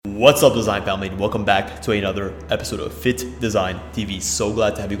What's up, design family, and welcome back to another episode of Fit Design TV. So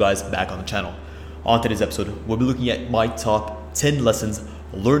glad to have you guys back on the channel. On today's episode, we'll be looking at my top 10 lessons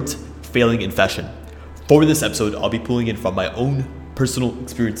learned failing in fashion. For this episode, I'll be pulling in from my own personal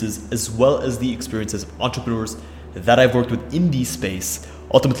experiences as well as the experiences of entrepreneurs that I've worked with in the space.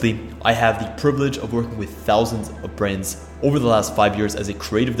 Ultimately, I have the privilege of working with thousands of brands over the last 5 years as a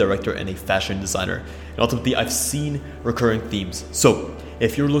creative director and a fashion designer. And ultimately, I've seen recurring themes. So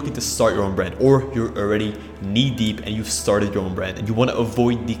if you're looking to start your own brand, or you're already knee deep and you've started your own brand and you want to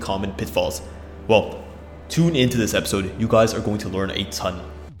avoid the common pitfalls, well, tune into this episode. You guys are going to learn a ton.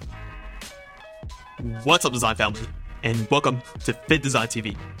 What's up, design family, and welcome to Fit Design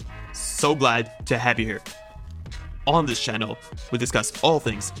TV. So glad to have you here. On this channel, we discuss all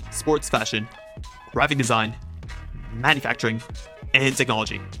things sports fashion, graphic design, manufacturing, and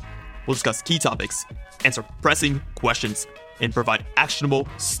technology. We'll discuss key topics, answer pressing questions, and provide actionable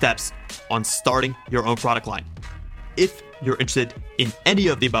steps on starting your own product line. If you're interested in any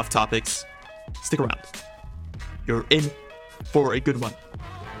of the above topics, stick around. You're in for a good one.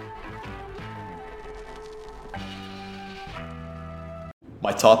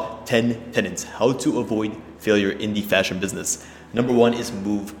 My top 10 tenets, how to avoid failure in the fashion business. Number one is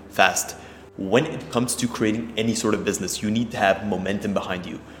move fast. When it comes to creating any sort of business, you need to have momentum behind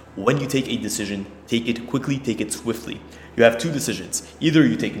you. When you take a decision, take it quickly, take it swiftly. You have two decisions. Either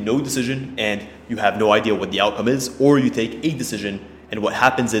you take no decision and you have no idea what the outcome is, or you take a decision and what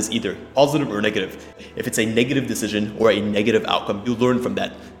happens is either positive or negative. If it's a negative decision or a negative outcome, you learn from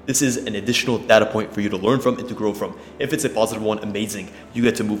that. This is an additional data point for you to learn from and to grow from. If it's a positive one, amazing. You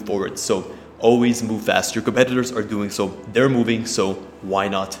get to move forward. So always move fast. Your competitors are doing so. They're moving, so why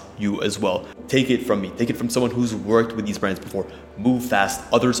not you as well? Take it from me. Take it from someone who's worked with these brands before. Move fast.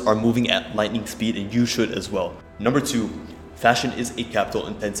 Others are moving at lightning speed, and you should as well. Number two, fashion is a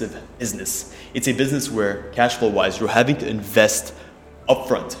capital-intensive business. It's a business where cash flow-wise, you're having to invest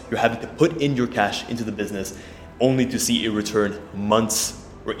upfront. You're having to put in your cash into the business only to see a return months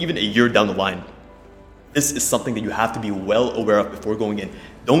or even a year down the line. This is something that you have to be well aware of before going in.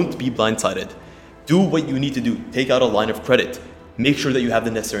 Don't be blindsided. Do what you need to do. Take out a line of credit. Make sure that you have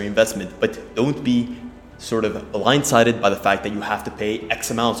the necessary investment, but don't be sort of blindsided by the fact that you have to pay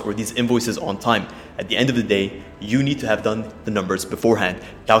X amounts or these invoices on time. At the end of the day, you need to have done the numbers beforehand.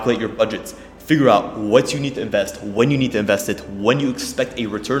 Calculate your budgets. Figure out what you need to invest, when you need to invest it, when you expect a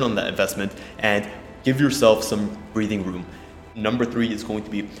return on that investment, and give yourself some breathing room. Number three is going to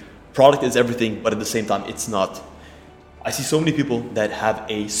be product is everything, but at the same time, it's not. I see so many people that have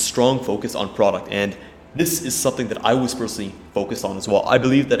a strong focus on product, and this is something that I was personally focused on as well. I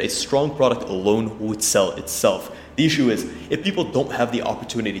believe that a strong product alone would sell itself. The issue is, if people don't have the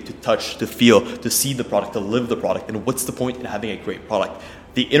opportunity to touch, to feel, to see the product, to live the product, then what's the point in having a great product?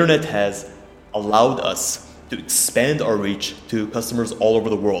 The internet has allowed us to expand our reach to customers all over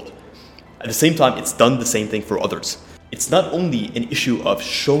the world. At the same time, it's done the same thing for others. It's not only an issue of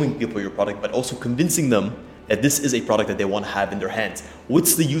showing people your product, but also convincing them that this is a product that they want to have in their hands.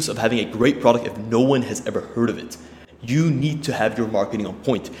 What's the use of having a great product if no one has ever heard of it? You need to have your marketing on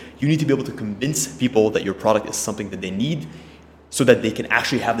point. You need to be able to convince people that your product is something that they need so that they can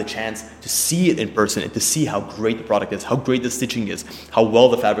actually have the chance to see it in person and to see how great the product is, how great the stitching is, how well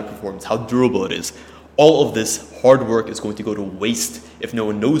the fabric performs, how durable it is. All of this hard work is going to go to waste if no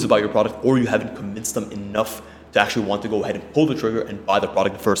one knows about your product or you haven't convinced them enough to actually want to go ahead and pull the trigger and buy the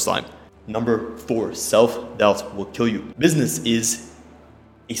product the first time. Number four, self-doubt will kill you. Business is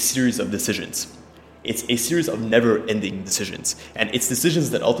a series of decisions. It's a series of never-ending decisions. And it's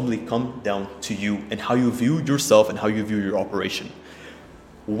decisions that ultimately come down to you and how you view yourself and how you view your operation.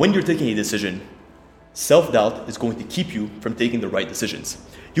 When you're taking a decision, self-doubt is going to keep you from taking the right decisions.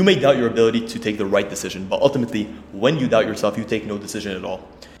 You may doubt your ability to take the right decision, but ultimately, when you doubt yourself, you take no decision at all.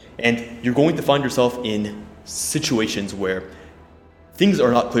 And you're going to find yourself in situations where things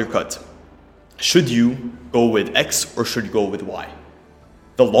are not clear-cut. Should you go with X or should you go with Y?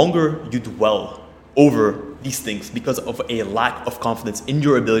 The longer you dwell over these things because of a lack of confidence in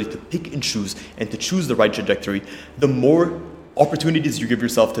your ability to pick and choose and to choose the right trajectory, the more opportunities you give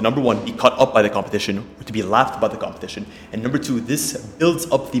yourself to, number one, be caught up by the competition or to be laughed by the competition. And number two, this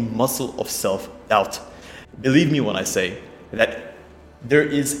builds up the muscle of self-doubt. Believe me when I say that there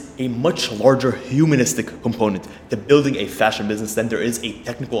is a much larger humanistic component to building a fashion business than there is a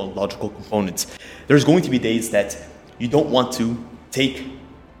technical and logical component. There's going to be days that you don't want to take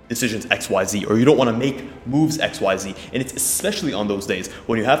decisions XYZ, or you don't want to make moves XYZ. And it's especially on those days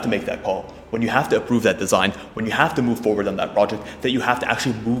when you have to make that call, when you have to approve that design, when you have to move forward on that project, that you have to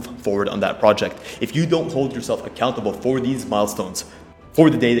actually move forward on that project. If you don't hold yourself accountable for these milestones, for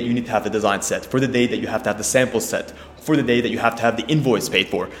the day that you need to have the design set, for the day that you have to have the sample set, for the day that you have to have the invoice paid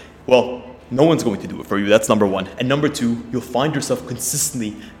for. Well, no one's going to do it for you. That's number one. And number two, you'll find yourself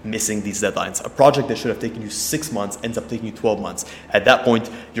consistently missing these deadlines. A project that should have taken you 6 months ends up taking you 12 months. At that point,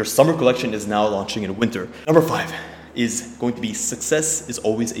 your summer collection is now launching in winter. Number 5 is going to be success is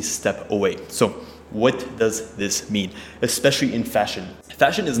always a step away. So what does this mean? Especially in fashion.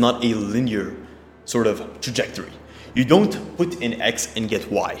 Fashion is not a linear sort of trajectory. You don't put in X and get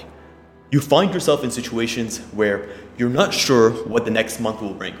Y. You find yourself in situations where you're not sure what the next month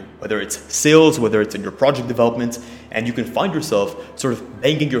will bring, whether it's sales, whether it's in your project development, and you can find yourself sort of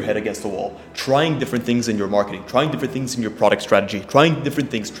banging your head against the wall, trying different things in your marketing, trying different things in your product strategy, trying different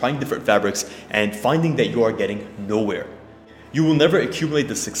things, trying different fabrics, and finding that you are getting nowhere. You will never accumulate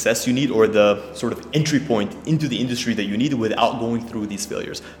the success you need or the sort of entry point into the industry that you need without going through these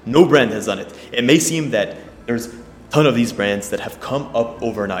failures. No brand has done it. It may seem that there's ton of these brands that have come up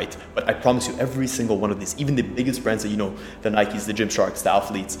overnight, but I promise you every single one of these, even the biggest brands that you know, the Nikes, the Gymsharks, the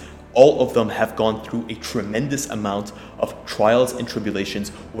athletes, all of them have gone through a tremendous amount of trials and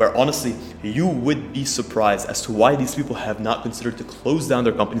tribulations where honestly, you would be surprised as to why these people have not considered to close down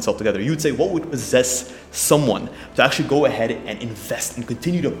their companies altogether. You would say, what would possess someone to actually go ahead and invest and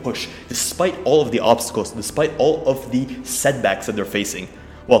continue to push despite all of the obstacles, despite all of the setbacks that they're facing?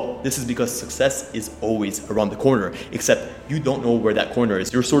 Well, this is because success is always around the corner, except you don't know where that corner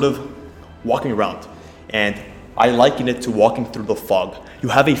is. You're sort of walking around, and I liken it to walking through the fog. You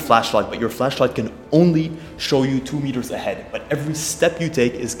have a flashlight, but your flashlight can only show you 2 meters ahead, but every step you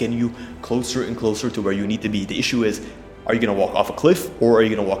take is getting you closer and closer to where you need to be. The issue is, are you going to walk off a cliff, or are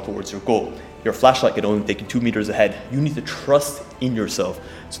you going to walk towards your goal? Your flashlight can only take you 2 meters ahead. You need to trust in yourself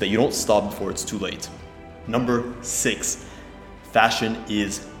so that you don't stop before it's too late. Number 6. Fashion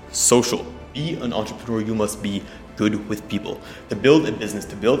is social. Be an entrepreneur, you must be good with people. To build a business,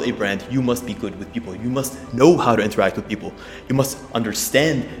 to build a brand, you must be good with people. You must know how to interact with people. You must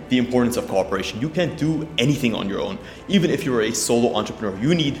understand the importance of cooperation. You can't do anything on your own. Even if you're a solo entrepreneur,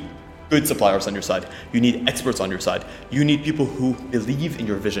 you need good suppliers on your side. You need experts on your side. You need people who believe in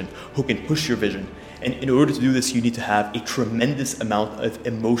your vision, who can push your vision. And in order to do this, you need to have a tremendous amount of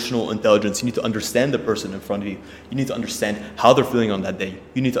emotional intelligence. You need to understand the person in front of you. You need to understand how they're feeling on that day.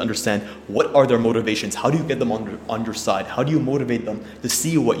 You need to understand what are their motivations. How do you get them on your side? How do you motivate them to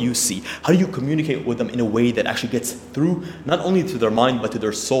see what you see? How do you communicate with them in a way that actually gets through not only to their mind, but to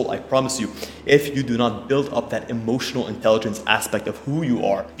their soul? I promise you, if you do not build up that emotional intelligence aspect of who you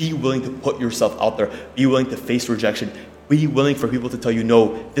are, be willing to put yourself out there, be willing to face rejection, be willing for people to tell you,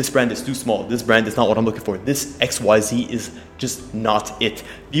 no, this brand is too small. This brand is not what I'm looking for. This XYZ is just not it.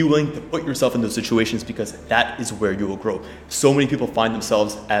 Be willing to put yourself in those situations because that is where you will grow. So many people find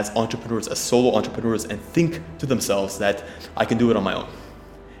themselves as entrepreneurs, as solo entrepreneurs, and think to themselves that I can do it on my own.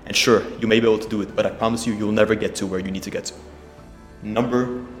 And sure, you may be able to do it, but I promise you, you'll never get to where you need to get to.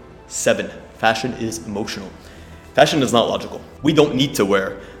 Number 7, fashion is emotional. Fashion is not logical. We don't need to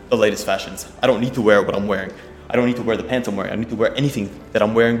wear the latest fashions. I don't need to wear what I'm wearing. I don't need to wear the pants I'm wearing. I don't need to wear anything that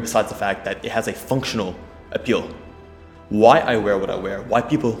I'm wearing besides the fact that it has a functional appeal. Why I wear what I wear, why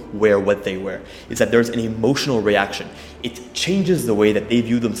people wear what they wear, is that there's an emotional reaction. It changes the way that they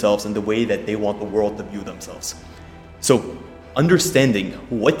view themselves and the way that they want the world to view themselves. So understanding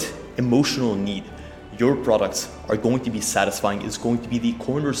what emotional need your products are going to be satisfying is going to be the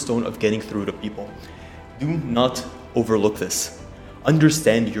cornerstone of getting through to people. Do not overlook this.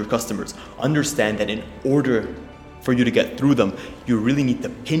 Understand your customers. Understand that in order for you to get through them, you really need to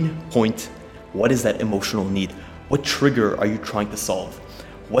pinpoint what is that emotional need. What trigger are you trying to solve?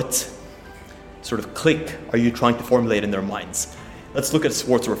 What sort of click are you trying to formulate in their minds? Let's look at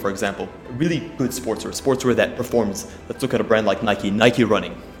sportswear, for example. Really good sportswear that performs. Let's look at a brand like Nike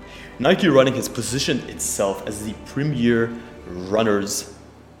Running. Nike Running has positioned itself as the premier runner's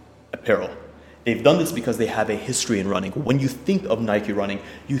apparel. They've done this because they have a history in running. When you think of Nike Running,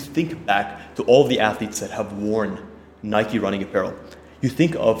 you think back to all of the athletes that have worn Nike Running apparel. You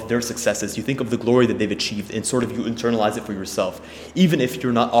think of their successes, you think of the glory that they've achieved, and sort of you internalize it for yourself. Even if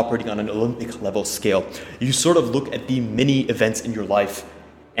you're not operating on an Olympic level scale, you sort of look at the many events in your life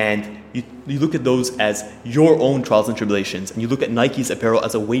and you look at those as your own trials and tribulations, and you look at Nike's apparel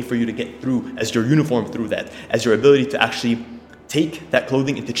as a way for you to get through, as your uniform through that, as your ability to actually take that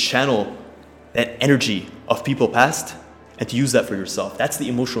clothing and to channel that energy of people past and to use that for yourself. That's the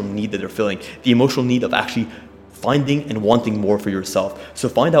emotional need that they're feeling, the emotional need of actually finding and wanting more for yourself. So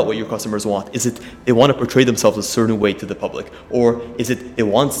find out what your customers want. Is it they want to portray themselves a certain way to the public? Or is it they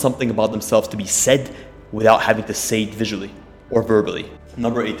want something about themselves to be said without having to say it visually or verbally?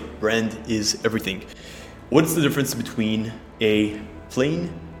 Number 8, brand is everything. What's the difference between a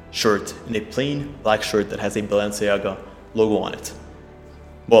plain shirt and a plain black shirt that has a Balenciaga logo on it.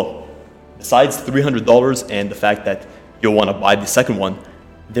 Well, besides $300 and the fact that you'll want to buy the second one,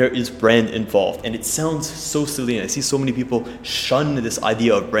 there is brand involved. And it sounds so silly, and I see so many people shun this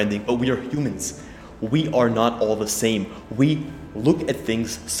idea of branding, but we are humans. We are not all the same. We look at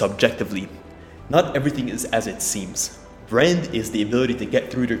things subjectively. Not everything is as it seems. Brand is the ability to get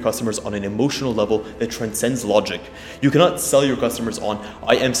through to your customers on an emotional level that transcends logic. You cannot sell your customers on,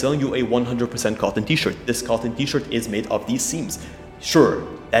 I am selling you a 100% cotton t-shirt. This cotton t-shirt is made of these seams. Sure,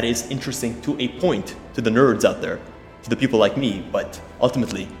 that is interesting to a point to the nerds out there, to the people like me, but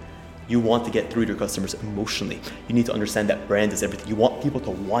ultimately, you want to get through to your customers emotionally. You need to understand that brand is everything. You want people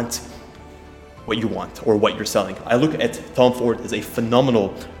to want what you want or what you're selling. I look at Tom Ford as a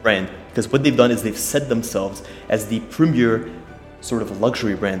phenomenal brand because what they've done is they've set themselves as the premier sort of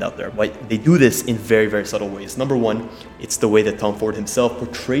luxury brand out there. But they do this in very, very subtle ways. Number one, it's the way that Tom Ford himself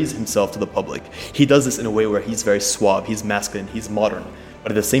portrays himself to the public. He does this in a way where he's very suave, he's masculine, he's modern.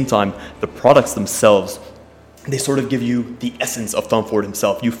 But at the same time, the products themselves, they sort of give you the essence of Tom Ford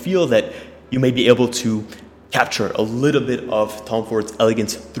himself. You feel that you may be able to capture a little bit of Tom Ford's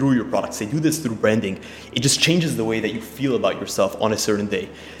elegance through your products. They do this through branding. It just changes the way that you feel about yourself on a certain day.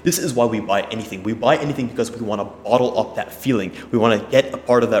 This is why we buy anything. We buy anything because we want to bottle up that feeling. We want to get a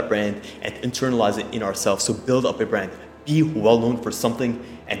part of that brand and internalize it in ourselves. So build up a brand. Be well known for something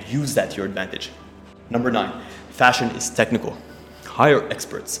and use that to your advantage. Number 9, fashion is technical. Hire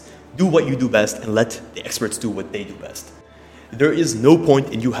experts. Do what you do best and let the experts do what they do best. There is no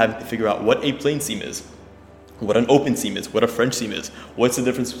point in you having to figure out what a plain seam is, what an open seam is, what a French seam is, what's the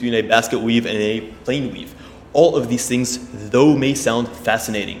difference between a basket weave and a plain weave. All of these things, though may sound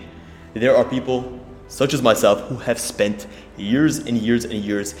fascinating, there are people such as myself who have spent years and years and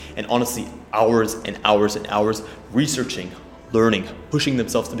years, and honestly hours and hours and hours researching, learning, pushing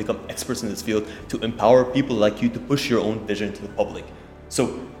themselves to become experts in this field, to empower people like you to push your own vision to the public.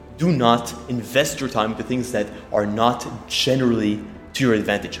 So do not invest your time into things that are not generally to your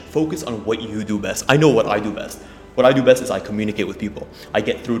advantage. Focus on what you do best. I know what I do best. What I do best is I communicate with people. I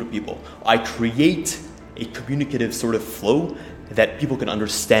get through to people. I create a communicative sort of flow that people can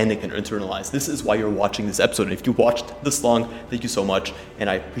understand and can internalize. This is why you're watching this episode. And if you watched this long, thank you so much. And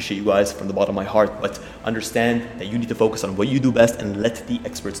I appreciate you guys from the bottom of my heart. But understand that you need to focus on what you do best and let the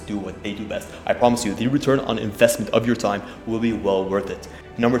experts do what they do best. I promise you, the return on investment of your time will be well worth it.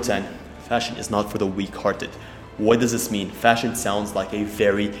 Number 10, fashion is not for the weak-hearted. What does this mean? Fashion sounds like a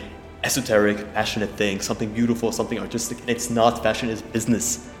very esoteric, passionate thing, something beautiful, something artistic. And it's not. Fashion is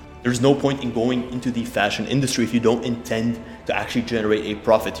business. There's no point in going into the fashion industry if you don't intend to actually generate a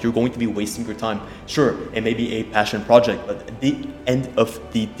profit. You're going to be wasting your time. Sure, it may be a passion project, but at the end of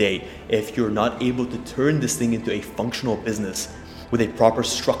the day, if you're not able to turn this thing into a functional business with a proper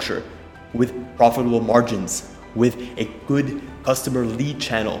structure, with profitable margins, with a good customer lead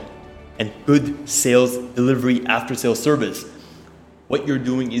channel, and good sales delivery after sales service, what you're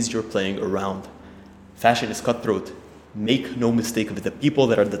doing is you're playing around. Fashion is cutthroat. Make no mistake of it. The people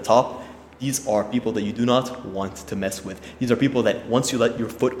that are at the top, these are people that you do not want to mess with. These are people that once you let your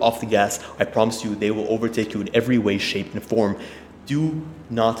foot off the gas, I promise you, they will overtake you in every way, shape, and form. Do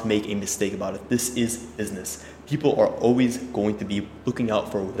not make a mistake about it. This is business. People are always going to be looking out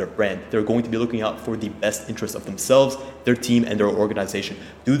for their brand. They're going to be looking out for the best interest of themselves, their team, and their organization.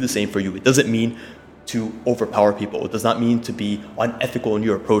 Do the same for you. It doesn't mean to overpower people. It does not mean to be unethical in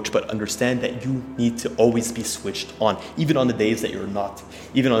your approach, but understand that you need to always be switched on, even on the days that you're not,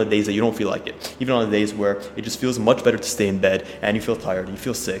 even on the days that you don't feel like it, even on the days where it just feels much better to stay in bed and you feel tired, you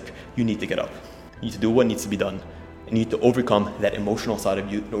feel sick. You need to get up. You need to do what needs to be done. You need to overcome that emotional side of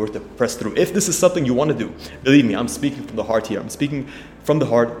you in order to press through. If this is something you want to do, believe me, I'm speaking from the heart here. I'm speaking from the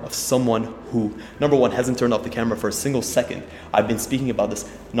heart of someone who, number one, hasn't turned off the camera for a single second. I've been speaking about this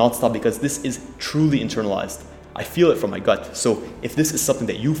nonstop because this is truly internalized. I feel it from my gut. So if this is something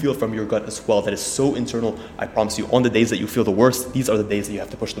that you feel from your gut as well, that is so internal, I promise you, on the days that you feel the worst, these are the days that you have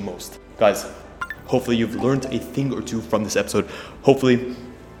to push the most. Guys, hopefully you've learned a thing or two from this episode. Hopefully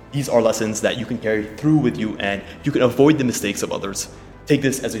these are lessons that you can carry through with you and you can avoid the mistakes of others. Take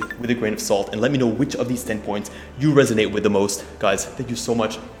this with a grain of salt and let me know which of these 10 points you resonate with the most. Guys, thank you so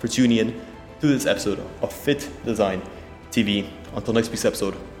much for tuning in to this episode of Fit Design TV. Until next week's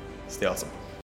episode, stay awesome.